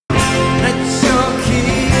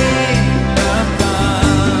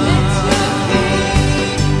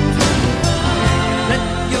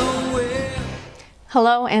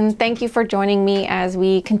Hello, and thank you for joining me as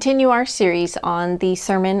we continue our series on the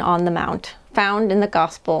Sermon on the Mount, found in the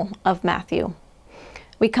Gospel of Matthew.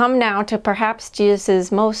 We come now to perhaps Jesus'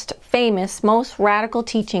 most famous, most radical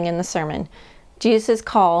teaching in the sermon, Jesus'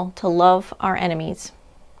 call to love our enemies.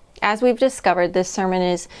 As we've discovered, this sermon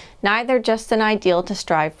is neither just an ideal to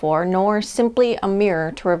strive for, nor simply a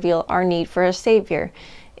mirror to reveal our need for a Savior.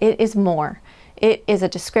 It is more. It is a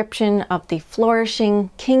description of the flourishing,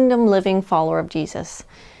 kingdom-living follower of Jesus.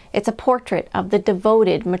 It's a portrait of the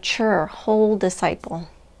devoted, mature, whole disciple.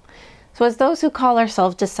 So as those who call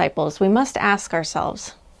ourselves disciples, we must ask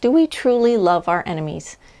ourselves, do we truly love our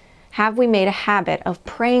enemies? Have we made a habit of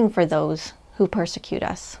praying for those who persecute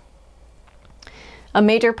us? A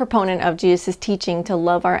major proponent of Jesus' teaching to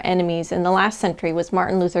love our enemies in the last century was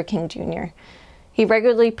Martin Luther King Jr. He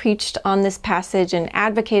regularly preached on this passage and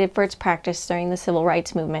advocated for its practice during the civil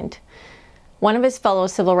rights movement. One of his fellow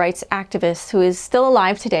civil rights activists who is still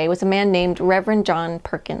alive today was a man named Reverend John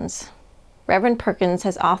Perkins. Reverend Perkins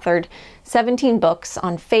has authored 17 books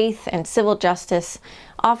on faith and civil justice,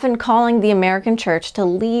 often calling the American church to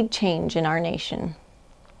lead change in our nation.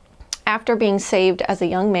 After being saved as a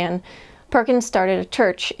young man, Perkins started a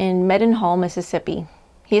church in Mendenhall, Mississippi.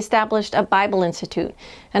 He established a Bible Institute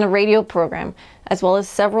and a radio program, as well as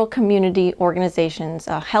several community organizations,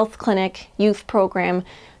 a health clinic, youth program,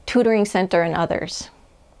 tutoring center, and others.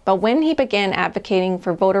 But when he began advocating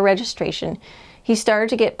for voter registration, he started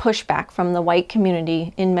to get pushback from the white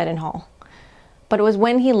community in Mendenhall. But it was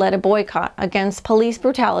when he led a boycott against police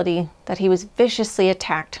brutality that he was viciously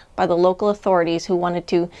attacked by the local authorities who wanted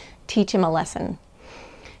to teach him a lesson.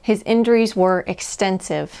 His injuries were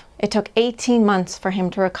extensive. It took 18 months for him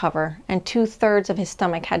to recover, and 2/3 of his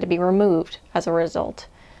stomach had to be removed as a result.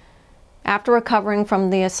 After recovering from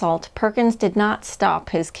the assault, Perkins did not stop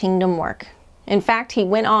his kingdom work. In fact, he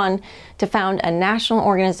went on to found a national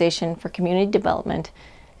organization for community development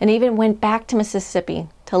and even went back to Mississippi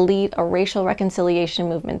to lead a racial reconciliation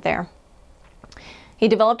movement there. He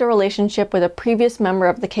developed a relationship with a previous member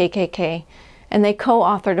of the KKK, and they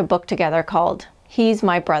co-authored a book together called He's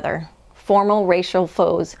My Brother. Formal racial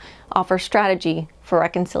foes offer strategy for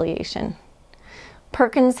reconciliation.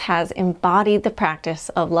 Perkins has embodied the practice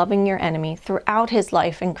of loving your enemy throughout his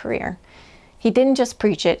life and career. He didn't just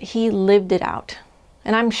preach it, he lived it out.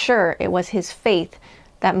 And I'm sure it was his faith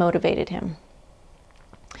that motivated him.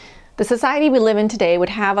 The society we live in today would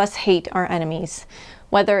have us hate our enemies.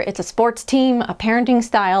 Whether it's a sports team, a parenting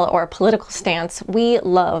style, or a political stance, we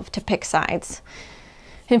love to pick sides.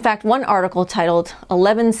 In fact, one article titled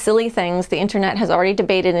 11 Silly Things the Internet Has Already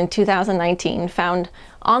Debated in 2019 found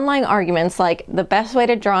online arguments like the best way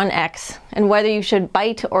to draw an X and whether you should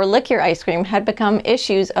bite or lick your ice cream had become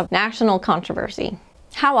issues of national controversy.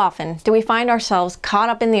 How often do we find ourselves caught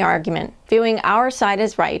up in the argument, viewing our side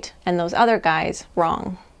as right and those other guys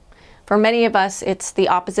wrong? For many of us, it's the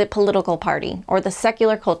opposite political party or the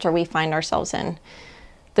secular culture we find ourselves in.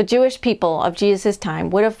 The Jewish people of Jesus' time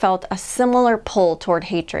would have felt a similar pull toward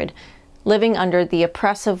hatred, living under the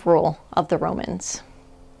oppressive rule of the Romans.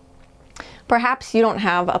 Perhaps you don't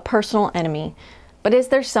have a personal enemy, but is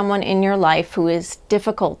there someone in your life who is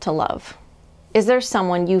difficult to love? Is there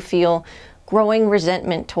someone you feel growing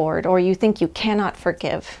resentment toward or you think you cannot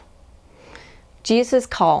forgive? Jesus'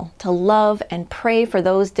 call to love and pray for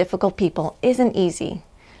those difficult people isn't easy,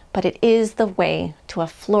 but it is the way to a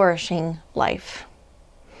flourishing life.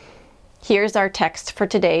 Here's our text for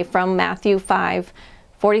today from Matthew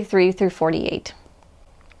 5:43 through 48.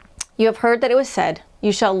 You have heard that it was said,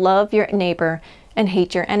 you shall love your neighbor and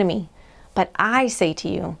hate your enemy. But I say to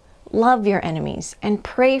you, love your enemies and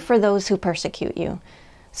pray for those who persecute you,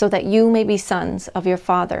 so that you may be sons of your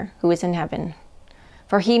Father who is in heaven.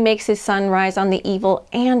 For he makes his sun rise on the evil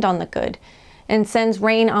and on the good, and sends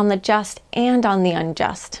rain on the just and on the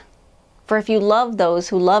unjust. For if you love those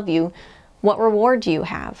who love you, what reward do you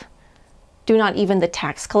have? Do not even the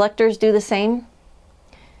tax collectors do the same?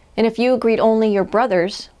 And if you greet only your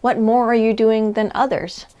brothers, what more are you doing than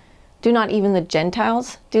others? Do not even the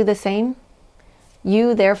Gentiles do the same?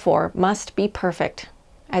 You therefore must be perfect,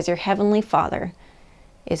 as your heavenly Father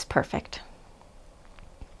is perfect.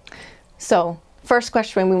 So, first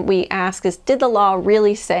question we ask is, did the law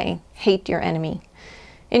really say, hate your enemy?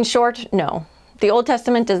 In short, no. The Old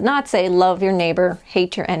Testament does not say, love your neighbor,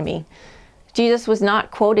 hate your enemy. Jesus was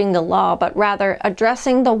not quoting the law, but rather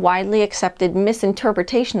addressing the widely accepted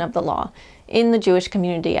misinterpretation of the law in the Jewish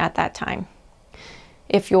community at that time.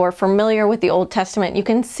 If you're familiar with the Old Testament, you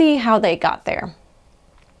can see how they got there.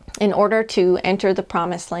 In order to enter the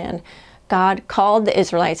Promised Land, God called the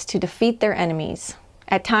Israelites to defeat their enemies.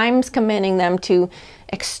 at times commanding them to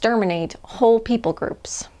exterminate whole people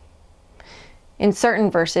groups. In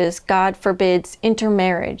certain verses, God forbids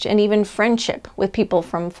intermarriage and even friendship with people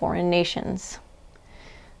from foreign nations.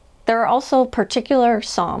 There are also particular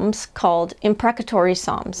psalms called imprecatory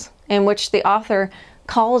psalms, in which the author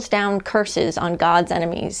calls down curses on God's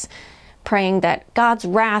enemies, praying that God's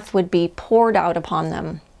wrath would be poured out upon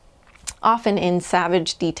them, often in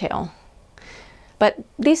savage detail. But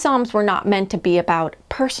these psalms were not meant to be about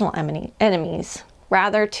personal enemies,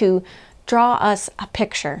 rather to draw us a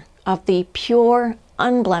picture of the pure,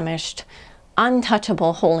 unblemished,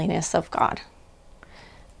 untouchable holiness of God.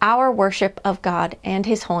 Our worship of God and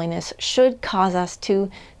His holiness should cause us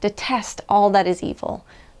to detest all that is evil,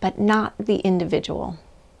 but not the individual.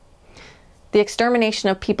 The extermination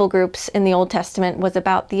of people groups in the Old Testament was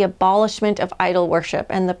about the abolishment of idol worship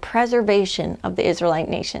and the preservation of the Israelite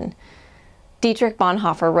nation. Dietrich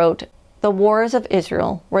Bonhoeffer wrote, "The wars of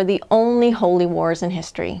Israel were the only holy wars in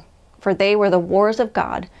history, for they were the wars of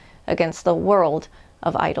God against the world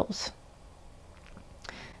of idols."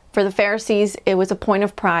 For the Pharisees, it was a point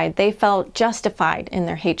of pride. They felt justified in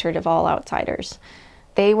their hatred of all outsiders.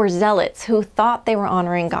 They were zealots who thought they were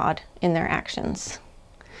honoring God in their actions.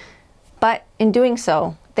 But in doing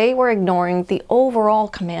so, they were ignoring the overall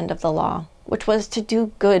command of the law, which was to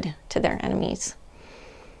do good to their enemies.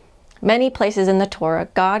 Many places in the Torah,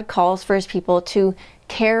 God calls for His people to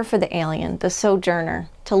care for the alien, the sojourner,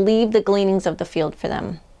 to leave the gleanings of the field for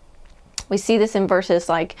them. We see this in verses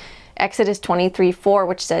like Exodus 23:4,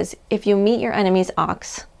 which says, "If you meet your enemy's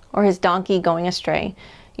ox or his donkey going astray,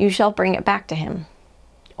 you shall bring it back to him."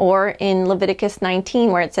 Or in Leviticus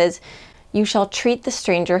 19, where it says, "You shall treat the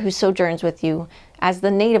stranger who sojourns with you as the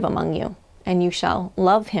native among you, and you shall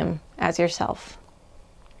love him as yourself."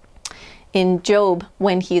 In Job,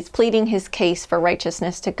 when he is pleading his case for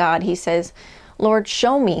righteousness to God, he says, "Lord,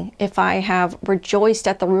 show me if I have rejoiced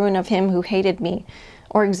at the ruin of him who hated me,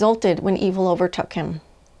 or exulted when evil overtook him."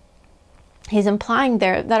 He's implying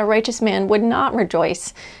there that a righteous man would not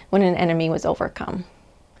rejoice when an enemy was overcome.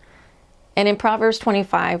 And in Proverbs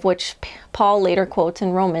 25, which Paul later quotes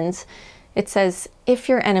in Romans, it says, "If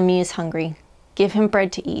your enemy is hungry, give him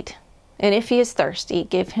bread to eat, and if he is thirsty,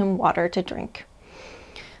 give him water to drink."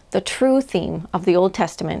 The true theme of the Old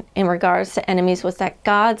Testament in regards to enemies was that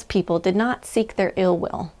God's people did not seek their ill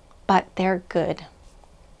will, but their good.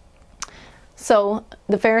 So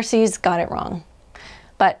the Pharisees got it wrong.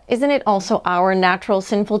 But isn't it also our natural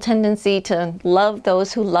sinful tendency to love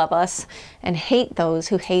those who love us and hate those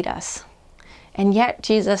who hate us? And yet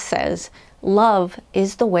Jesus says, love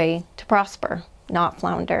is the way to prosper, not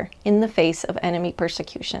flounder, in the face of enemy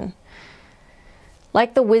persecution.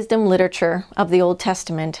 Like the wisdom literature of the Old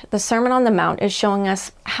Testament, the Sermon on the Mount is showing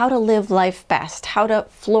us how to live life best, how to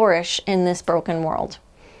flourish in this broken world.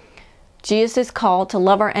 Jesus' call to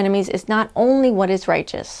love our enemies is not only what is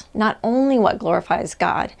righteous, not only what glorifies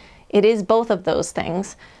God, it is both of those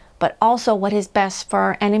things, but also what is best for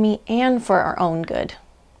our enemy and for our own good.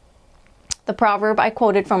 The proverb I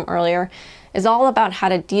quoted from earlier is all about how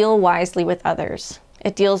to deal wisely with others.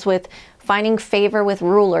 It deals with finding favor with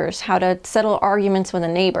rulers, how to settle arguments with a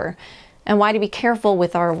neighbor, and why to be careful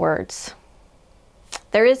with our words.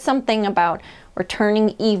 There is something about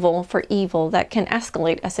returning evil for evil that can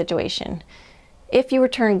escalate a situation. If you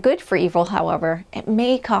return good for evil, however, it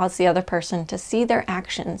may cause the other person to see their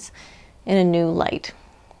actions in a new light.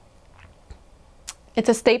 It's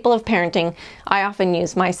a staple of parenting I often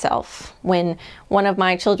use myself. When one of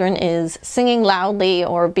my children is singing loudly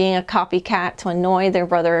or being a copycat to annoy their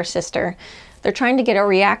brother or sister, they're trying to get a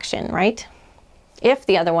reaction, right? If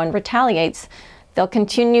the other one retaliates, they'll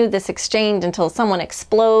continue this exchange until someone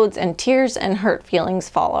explodes and tears and hurt feelings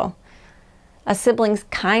follow. A sibling's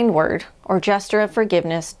kind word or gesture of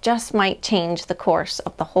forgiveness just might change the course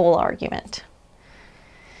of the whole argument.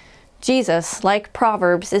 Jesus, like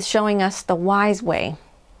Proverbs, is showing us the wise way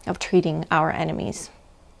of treating our enemies.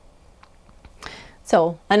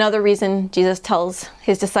 So, another reason Jesus tells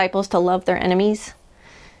his disciples to love their enemies,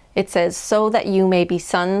 it says, "So that you may be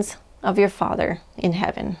sons of your Father in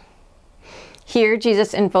heaven." Here,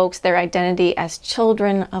 Jesus invokes their identity as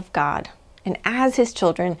children of God. And as his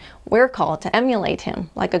children, we're called to emulate him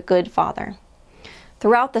like a good father.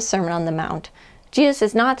 Throughout the Sermon on the Mount, Jesus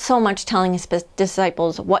is not so much telling his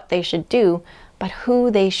disciples what they should do, but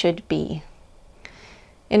who they should be.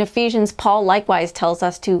 In Ephesians, Paul likewise tells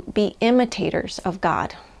us to be imitators of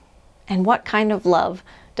God. And what kind of love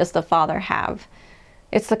does the Father have?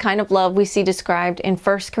 It's the kind of love we see described in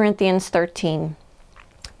 1 Corinthians 13.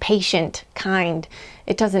 Patient, kind.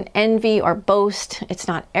 It doesn't envy or boast. It's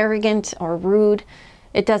not arrogant or rude.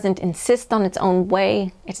 It doesn't insist on its own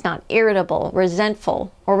way. It's not irritable,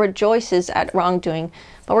 resentful, or rejoices at wrongdoing,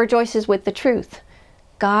 but rejoices with the truth.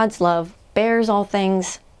 God's love bears all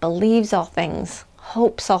things, believes all things,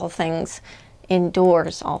 hopes all things,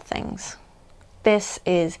 endures all things. This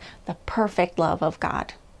is the perfect love of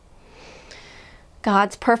God.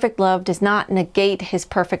 God's perfect love does not negate his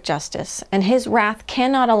perfect justice, and his wrath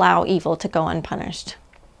cannot allow evil to go unpunished.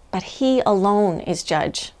 But he alone is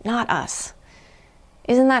judge, not us.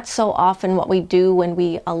 Isn't that so often what we do when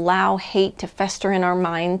we allow hate to fester in our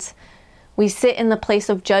minds? We sit in the place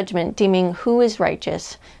of judgment, deeming who is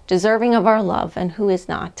righteous, deserving of our love, and who is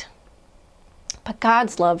not. But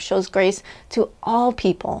God's love shows grace to all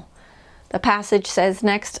people. The passage says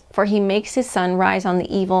next, "For he makes his sun rise on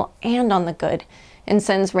the evil and on the good, and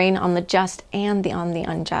sends rain on the just and on the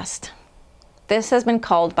unjust." This has been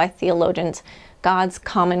called by theologians God's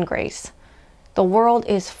common grace. The world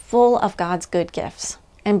is full of God's good gifts,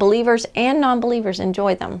 and believers and non-believers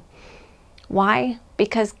enjoy them. Why?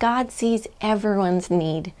 Because God sees everyone's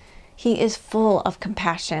need. He is full of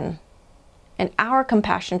compassion. And our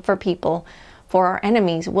compassion for people, for our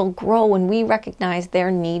enemies, will grow when we recognize their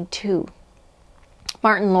need too.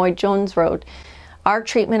 Martin Lloyd-Jones wrote, "Our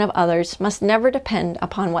treatment of others must never depend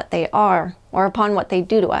upon what they are or upon what they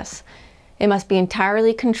do to us. It must be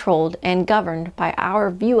entirely controlled and governed by our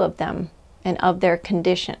view of them and of their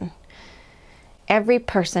condition." Every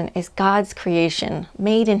person is God's creation,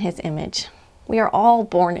 made in his image. We are all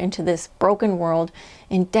born into this broken world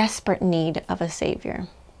in desperate need of a Savior.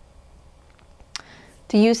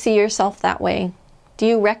 Do you see yourself that way? Do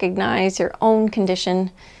you recognize your own condition?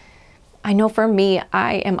 I know for me,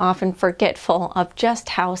 I am often forgetful of just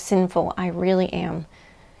how sinful I really am.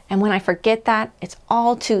 And when I forget that, it's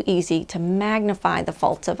all too easy to magnify the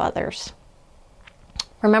faults of others.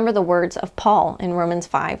 Remember the words of Paul in Romans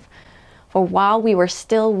 5. "For while we were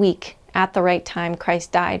still weak, at the right time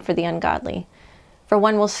Christ died for the ungodly. For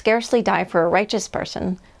one will scarcely die for a righteous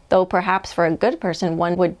person, though perhaps for a good person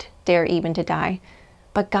one would dare even to die.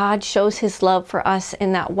 But God shows his love for us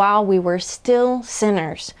in that while we were still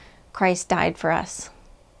sinners, Christ died for us.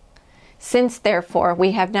 Since therefore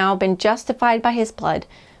we have now been justified by his blood,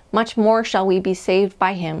 much more shall we be saved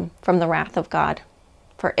by him from the wrath of God.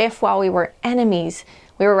 For if while we were enemies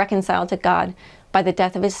we were reconciled to God by the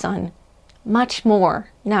death of his Son, much more,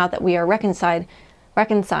 now that we are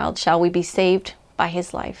reconciled shall we be saved by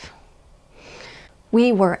his life."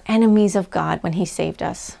 We were enemies of God when he saved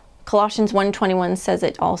us. Colossians 1:21 says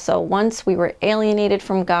it also. Once we were alienated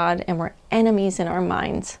from God and were enemies in our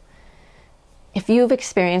minds. If you've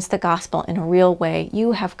experienced the gospel in a real way,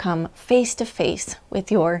 you have come face to face with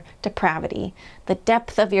your depravity, the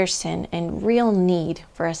depth of your sin, and real need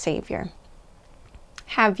for a Savior.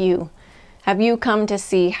 Have you come to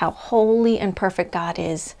see how holy and perfect God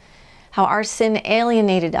is, how our sin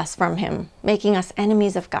alienated us from him, making us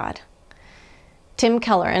enemies of God? Tim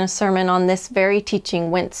Keller, in a sermon on this very teaching,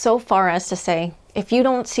 went so far as to say, if you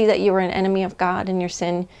don't see that you are an enemy of God in your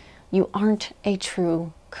sin, you aren't a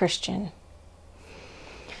true Christian.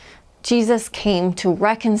 Jesus came to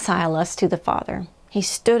reconcile us to the Father. He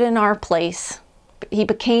stood in our place. He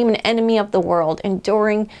became an enemy of the world,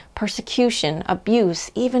 enduring persecution, abuse,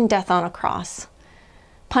 even death on a cross.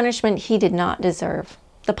 Punishment he did not deserve.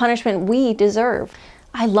 The punishment we deserve.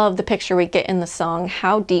 I love the picture we get in the song,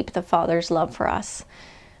 "How Deep the Father's Love for Us,"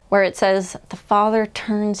 where it says, "The Father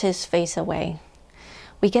turns his face away."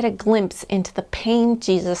 We get a glimpse into the pain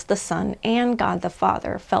Jesus the Son and God the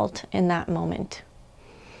Father felt in that moment.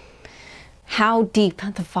 How deep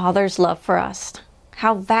the Father's love for us,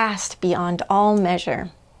 how vast beyond all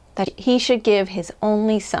measure, that he should give his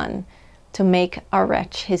only Son to make a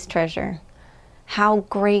wretch his treasure. How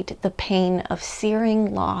great the pain of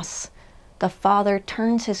searing loss, the Father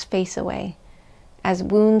turns his face away, as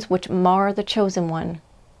wounds which mar the chosen one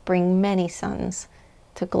bring many sons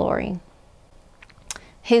to glory.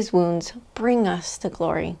 His wounds bring us to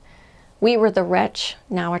glory. We were the wretch,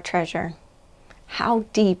 now a treasure. How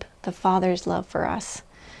deep the Father's love for us.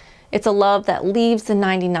 It's a love that leaves the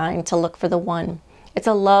 99 to look for the one. It's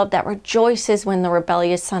a love that rejoices when the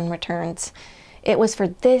rebellious son returns. It was for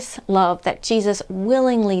this love that Jesus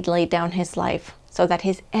willingly laid down his life so that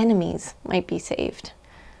his enemies might be saved.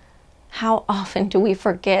 How often do we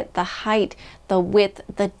forget the height, the width,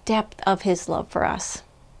 the depth of his love for us?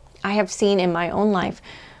 I have seen in my own life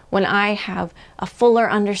when I have a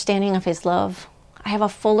fuller understanding of his love, I have a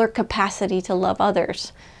fuller capacity to love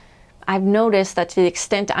others. I've noticed that to the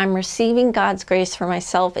extent I'm receiving God's grace for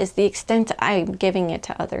myself is the extent I'm giving it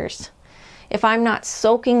to others. if I'm not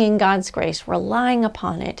soaking in God's grace, relying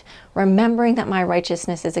upon it, remembering that my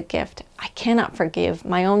righteousness is a gift, I cannot forgive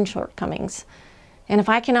my own shortcomings. And if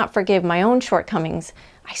I cannot forgive my own shortcomings,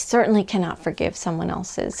 I certainly cannot forgive someone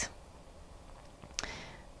else's.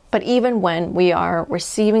 But even when we are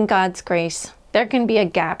receiving God's grace, there can be a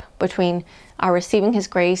gap between our receiving His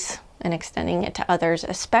grace and extending it to others,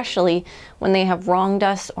 especially when they have wronged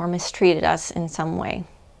us or mistreated us in some way.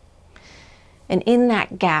 And in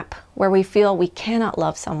that gap where we feel we cannot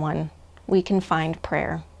love someone, we can find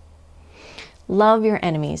prayer. Love your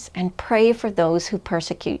enemies and pray for those who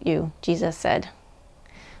persecute you, Jesus said.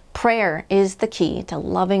 Prayer is the key to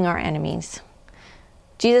loving our enemies.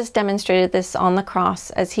 Jesus demonstrated this on the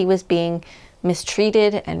cross as He was being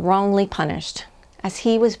mistreated and wrongly punished. As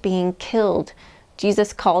He was being killed,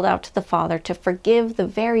 Jesus called out to the Father to forgive the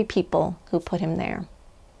very people who put Him there.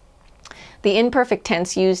 The imperfect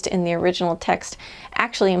tense used in the original text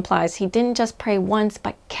actually implies He didn't just pray once,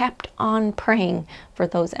 but kept on praying for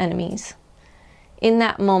those enemies. In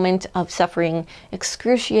that moment of suffering,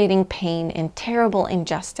 excruciating pain, and terrible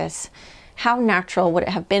injustice, how natural would it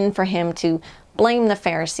have been for Him to blame the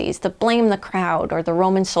Pharisees, to blame the crowd or the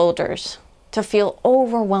Roman soldiers, to feel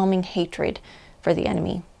overwhelming hatred for the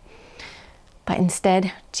enemy. But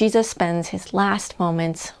instead, Jesus spends His last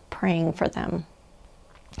moments praying for them.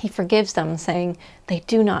 He forgives them, saying, "They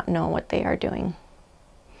do not know what they are doing."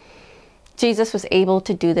 Jesus was able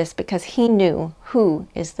to do this because He knew who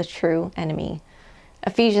is the true enemy.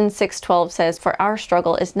 Ephesians 6:12 says, "For our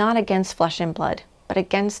struggle is not against flesh and blood, but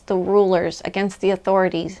against the rulers, against the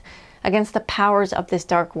authorities, against the powers of this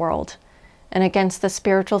dark world, and against the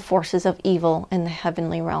spiritual forces of evil in the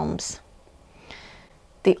heavenly realms."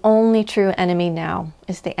 The only true enemy now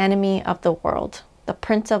is the enemy of the world, the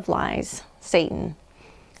prince of lies, Satan.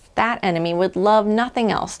 That enemy would love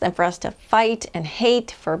nothing else than for us to fight and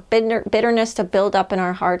hate, for bitterness to build up in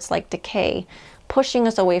our hearts like decay, pushing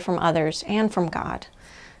us away from others and from God.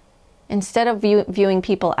 Instead of viewing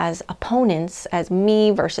people as opponents, as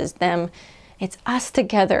me versus them, it's us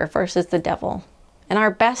together versus the devil. And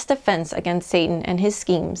our best defense against Satan and his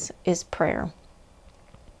schemes is prayer.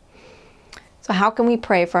 So how can we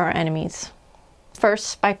pray for our enemies?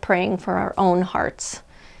 First, by praying for our own hearts.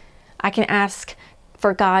 I can ask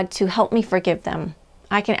for God to help me forgive them.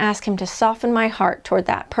 I can ask Him to soften my heart toward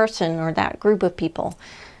that person or that group of people.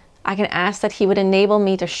 I can ask that He would enable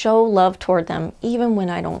me to show love toward them even when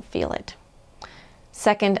I don't feel it.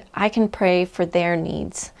 Second, I can pray for their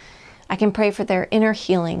needs. I can pray for their inner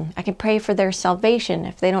healing. I can pray for their salvation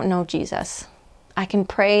if they don't know Jesus. I can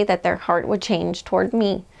pray that their heart would change toward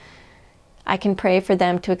me. I can pray for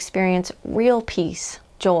them to experience real peace,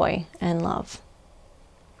 joy, and love.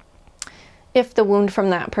 If the wound from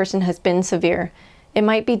that person has been severe, it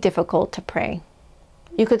might be difficult to pray.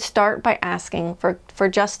 You could start by asking for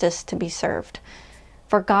justice to be served.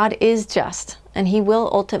 For God is just, and He will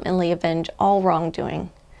ultimately avenge all wrongdoing.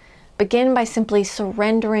 Begin by simply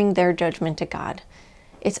surrendering their judgment to God.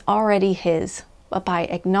 It's already His, but by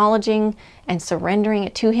acknowledging and surrendering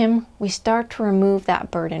it to Him, we start to remove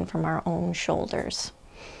that burden from our own shoulders.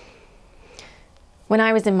 When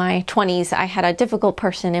I was in my 20s, I had a difficult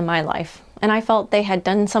person in my life, and I felt they had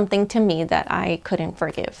done something to me that I couldn't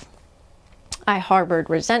forgive. I harbored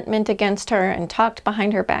resentment against her and talked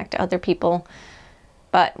behind her back to other people.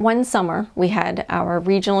 But one summer, we had our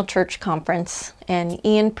regional church conference, and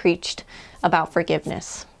Ian preached about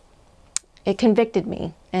forgiveness. It convicted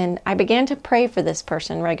me, and I began to pray for this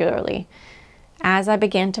person regularly. As I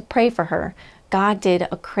began to pray for her, God did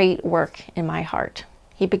a great work in my heart.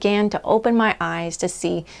 He began to open my eyes to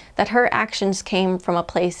see that her actions came from a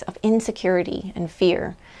place of insecurity and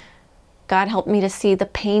fear. God helped me to see the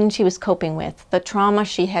pain she was coping with, the trauma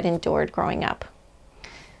she had endured growing up.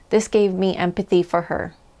 This gave me empathy for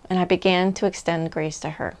her, and I began to extend grace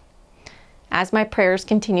to her. As my prayers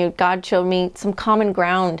continued, God showed me some common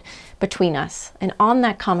ground between us, and on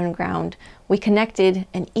that common ground, we connected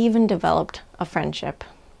and even developed a friendship.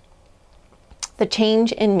 The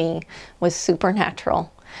change in me was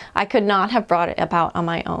supernatural. I could not have brought it about on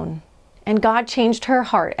my own. And God changed her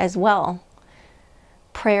heart as well.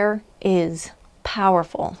 Prayer is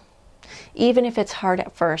powerful. Even if it's hard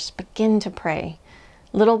at first, begin to pray.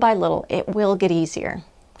 Little by little, it will get easier.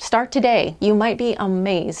 Start today. You might be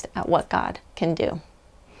amazed at what God can do.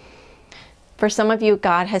 For some of you,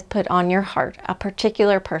 God has put on your heart a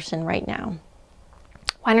particular person right now.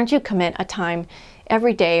 Why don't you commit a time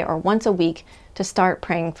every day or once a week to start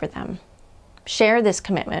praying for them? Share this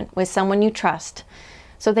commitment with someone you trust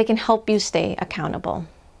so they can help you stay accountable.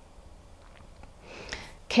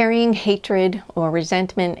 Carrying hatred or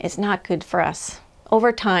resentment is not good for us.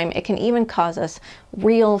 Over time, it can even cause us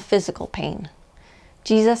real physical pain.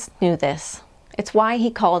 Jesus knew this. It's why he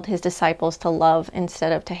called his disciples to love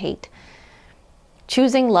instead of to hate.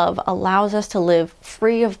 Choosing love allows us to live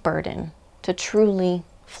free of burden, to truly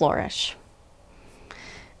flourish.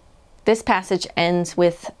 This passage ends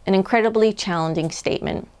with an incredibly challenging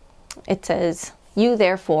statement. It says, "You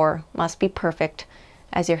therefore must be perfect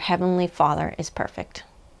as your heavenly Father is perfect."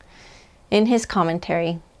 In his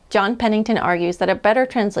commentary, John Pennington argues that a better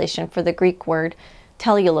translation for the Greek word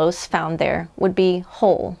teleios found there would be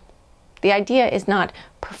whole. The idea is not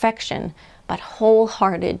perfection, but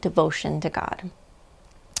wholehearted devotion to God.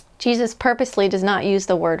 Jesus purposely does not use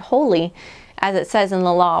the word holy, as it says in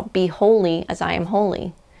the law, "Be holy as I am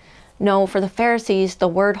holy." No, for the Pharisees, the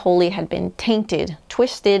word holy had been tainted,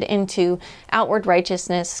 twisted into outward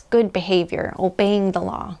righteousness, good behavior, obeying the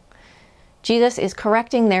law. Jesus is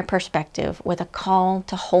correcting their perspective with a call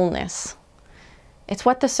to wholeness. It's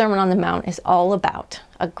what the Sermon on the Mount is all about,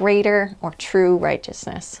 a greater or true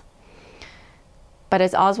righteousness. But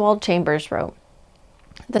as Oswald Chambers wrote,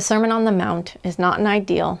 the Sermon on the Mount is not an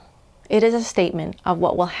ideal. It is a statement of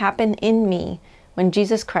what will happen in me when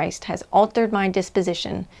Jesus Christ has altered my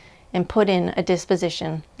disposition and put in a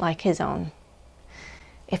disposition like his own.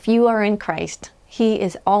 If you are in Christ, he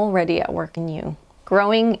is already at work in you,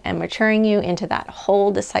 growing and maturing you into that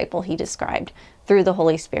whole disciple he described through the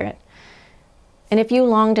Holy Spirit. And if you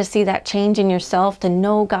long to see that change in yourself, to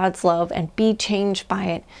know God's love and be changed by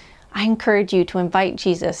it, I encourage you to invite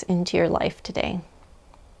Jesus into your life today.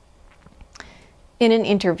 In an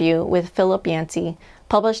interview with Philip Yancey,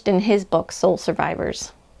 published in his book, Soul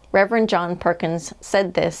Survivors, Reverend John Perkins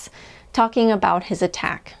said this, talking about his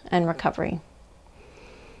attack and recovery.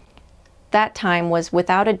 "That time was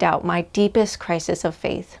without a doubt my deepest crisis of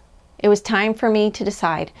faith. It was time for me to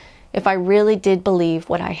decide if I really did believe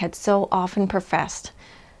what I had so often professed,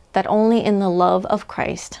 that only in the love of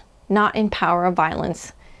Christ, not in power of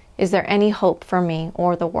violence, is there any hope for me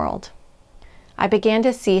or the world. I began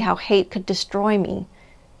to see how hate could destroy me.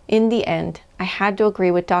 In the end, I had to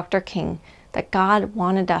agree with Dr. King that God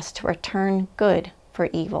wanted us to return good for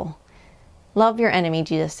evil. Love your enemy,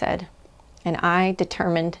 Jesus said, and I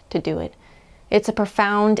determined to do it. It's a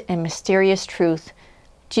profound and mysterious truth,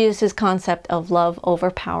 Jesus' concept of love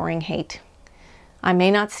overpowering hate. I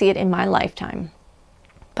may not see it in my lifetime,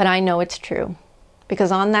 but I know it's true,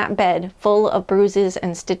 because on that bed full of bruises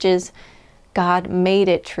and stitches, God made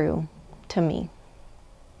it true to me."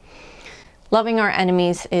 Loving our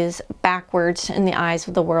enemies is backwards in the eyes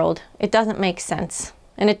of the world. It doesn't make sense,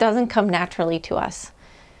 and it doesn't come naturally to us.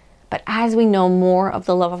 But as we know more of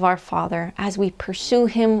the love of our Father, as we pursue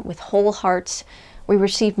him with whole hearts, we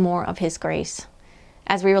receive more of his grace.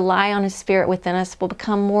 As we rely on his Spirit within us, we'll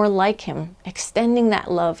become more like him, extending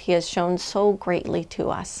that love he has shown so greatly to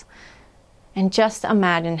us. And just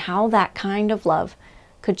imagine how that kind of love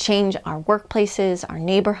could change our workplaces, our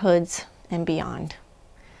neighborhoods, and beyond.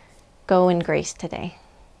 Go in grace today.